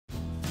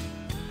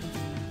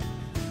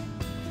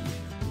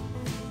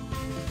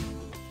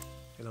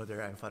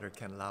there, I'm Father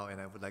Ken Lau, and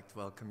I would like to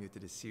welcome you to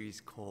the series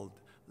called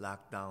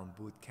Lockdown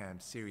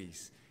Bootcamp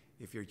series.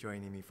 If you're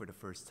joining me for the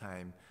first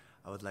time,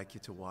 I would like you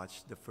to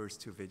watch the first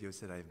two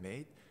videos that I've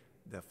made.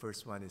 The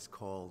first one is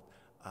called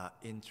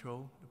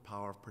Intro, the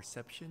Power of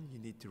Perception. You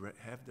need to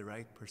have the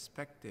right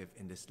perspective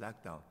in this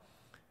lockdown.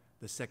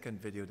 The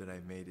second video that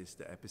I've made is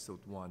the episode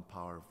 1,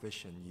 Power of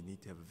Vision. You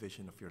need to have a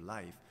vision of your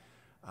life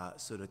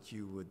so that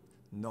you would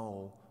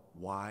know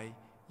why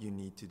you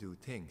need to do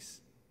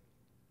things.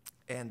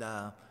 And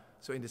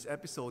so in this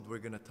episode, we're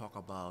going to talk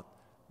about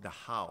the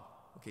how.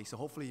 Okay, so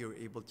hopefully you're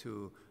able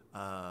to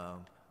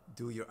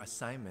do your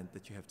assignment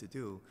that you have to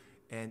do.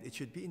 And it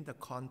should be in the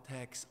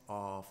context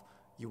of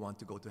you want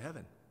to go to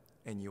heaven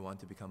and you want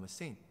to become a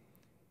saint.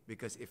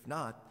 Because if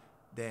not,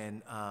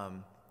 then,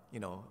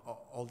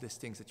 all these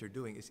things that you're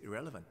doing is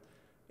irrelevant.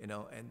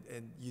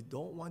 And you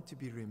don't want to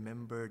be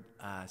remembered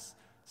as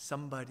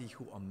somebody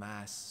who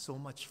amassed so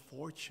much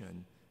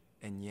fortune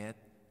and yet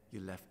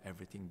you left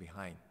everything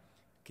behind.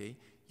 Okay,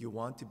 you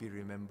want to be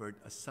remembered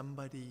as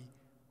somebody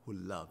who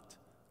loved.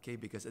 Okay,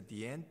 because at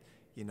the end,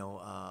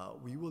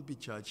 we will be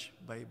judged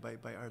by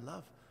our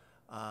love.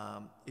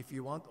 If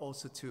you want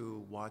also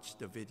to watch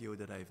the video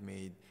that I've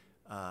made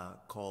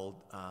called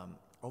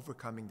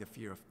Overcoming the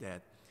Fear of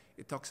Death,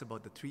 it talks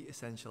about the 3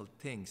 essential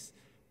things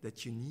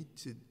that you need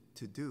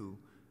to do,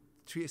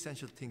 3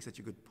 essential things that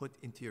you could put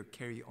into your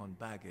carry-on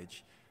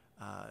baggage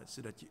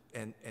so that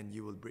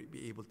you will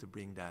be able to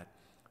bring that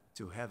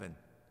to heaven.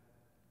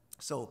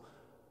 So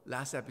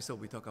last episode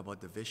we talked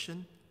about the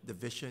vision. The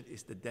vision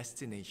is the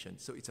destination,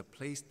 so it's a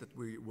place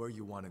where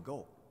you want to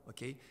go.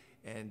 Okay,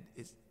 and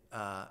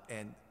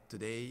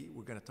today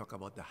we're going to talk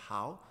about the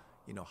how.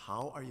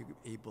 How are you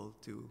able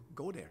to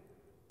go there,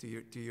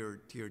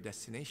 to your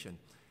destination?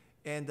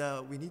 And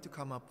we need to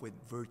come up with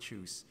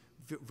virtues.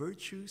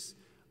 Virtues,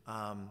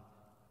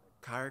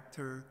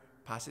 character,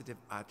 positive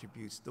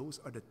attributes. Those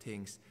are the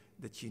things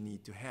that you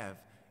need to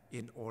have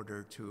in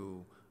order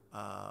to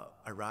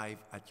arrive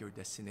at your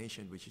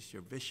destination, which is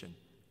your vision.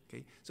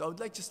 Okay, so I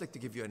would just like to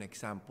give you an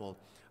example.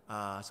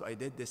 So I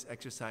did this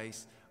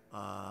exercise,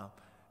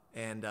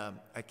 and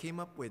I came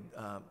up with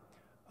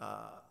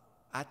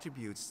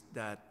attributes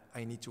that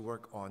I need to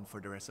work on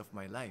for the rest of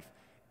my life.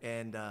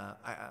 And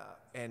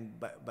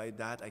by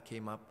that I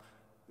came up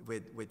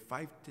with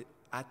 5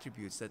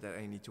 attributes that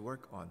I need to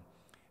work on.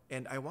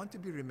 And I want to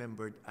be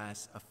remembered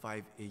as a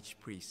 5H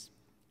priest.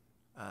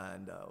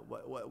 And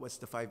what's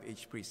the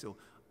 5H priest? So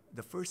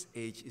the first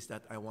H is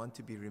that I want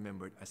to be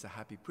remembered as a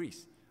happy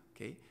priest.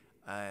 Okay,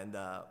 and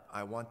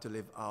I want to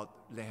live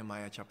out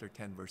Nehemiah chapter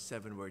 10 verse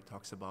 7, where it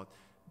talks about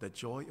the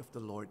joy of the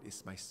Lord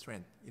is my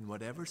strength. In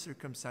whatever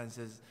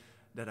circumstances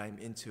that I'm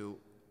into,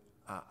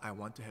 I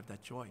want to have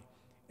that joy,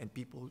 and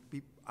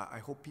I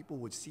hope people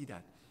would see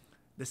that.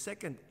 The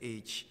second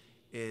H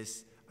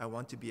is I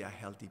want to be a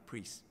healthy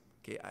priest.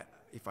 Okay,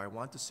 if I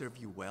want to serve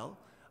you well,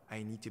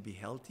 I need to be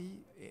healthy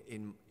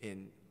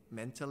in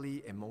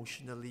mentally,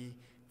 emotionally,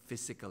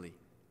 physically.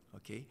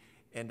 Okay,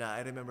 and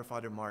I remember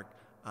Father Mark.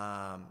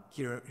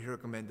 He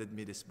recommended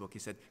me this book. He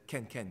said,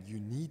 Ken, you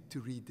need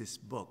to read this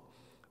book.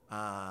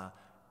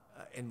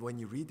 And when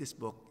you read this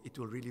book, it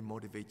will really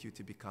motivate you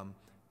to become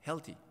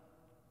healthy.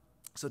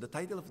 So the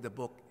title of the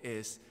book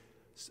is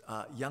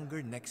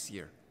Younger Next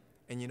Year.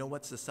 And you know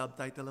what's the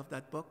subtitle of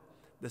that book?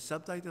 The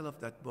subtitle of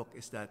that book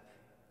is that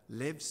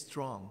Live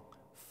Strong,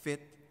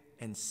 Fit,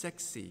 and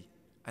Sexy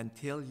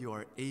Until You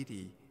Are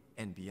 80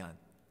 and Beyond.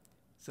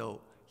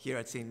 So here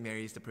at St.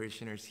 Mary's, the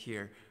parishioners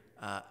here,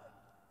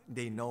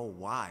 they know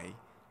why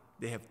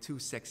they have 2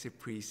 sexy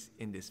priests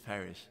in this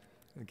parish.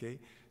 Okay,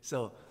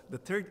 so the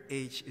third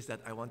H is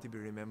that I want to be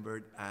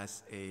remembered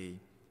as a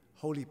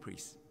holy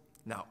priest.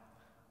 Now,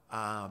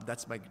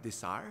 that's my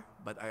desire,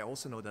 but I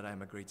also know that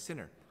I'm a great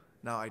sinner.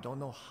 Now, I don't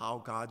know how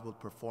God will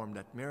perform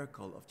that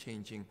miracle of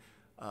changing,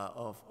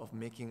 of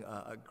making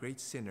a great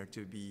sinner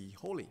to be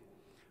holy.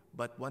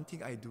 But one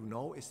thing I do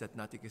know is that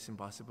nothing is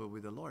impossible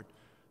with the Lord.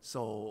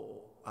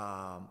 So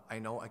I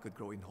know I could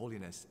grow in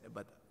holiness,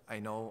 but I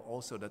know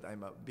also that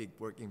I'm a big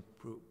work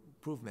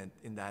improvement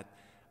in that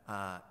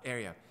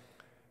area.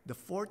 The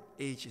fourth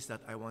H is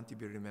that I want to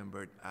be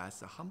remembered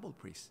as a humble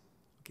priest.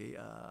 Okay,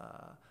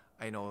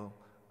 I know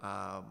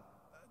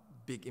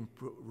big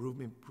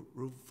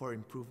room for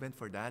improvement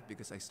for that,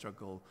 because I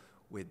struggle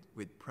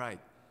with pride.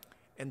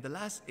 And the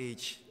last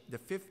H, the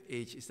 5th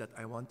H, is that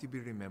I want to be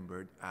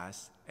remembered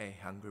as a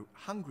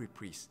hungry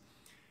priest.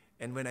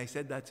 And when I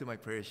said that to my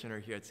parishioner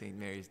here at St.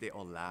 Mary's, they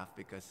all laughed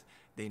because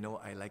they know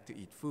I like to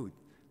eat food.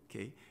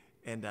 Okay,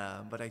 and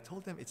but I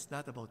told them it's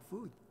not about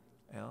food.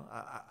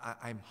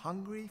 I'm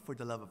hungry for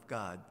the love of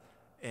God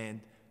and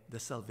the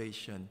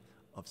salvation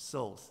of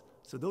souls.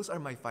 So those are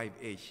my 5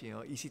 H.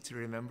 Easy to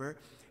remember.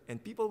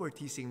 And people were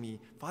teasing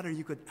me, Father,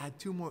 you could add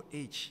 2 more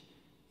H.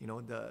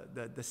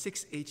 The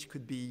 6th H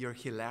could be you're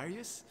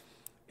hilarious,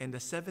 and the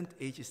 7th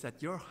H is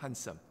that you're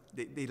handsome.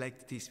 They like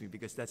to tease me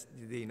because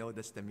they know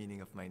that's the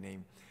meaning of my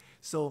name.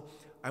 So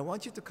I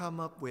want you to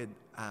come up with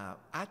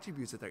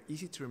attributes that are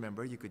easy to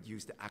remember. You could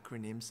use the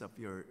acronyms of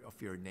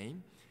your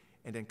name,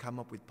 and then come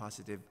up with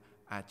positive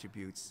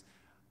attributes.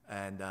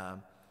 And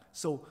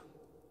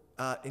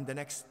in the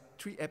next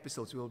 3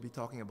 episodes, we'll be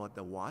talking about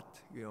the what.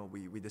 You know,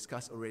 we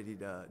discussed already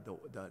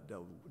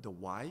the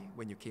why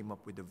when you came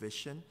up with the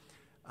vision.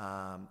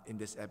 In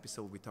this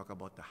episode, we talk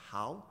about the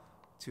how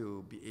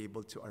to be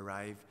able to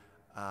arrive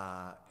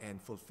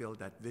and fulfill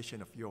that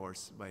vision of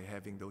yours by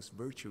having those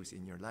virtues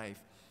in your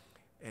life.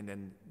 And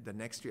then the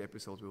next 3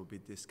 episodes, we'll be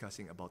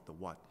discussing about the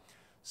what.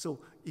 So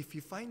if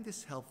you find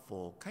this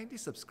helpful, kindly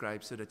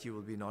subscribe so that you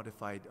will be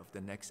notified of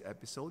the next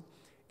episode,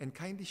 and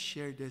kindly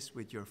share this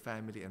with your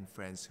family and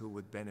friends who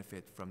would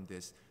benefit from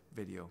this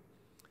video.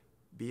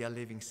 Be a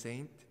living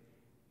saint.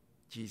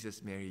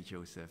 Jesus, Mary,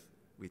 Joseph,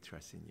 we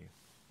trust in you.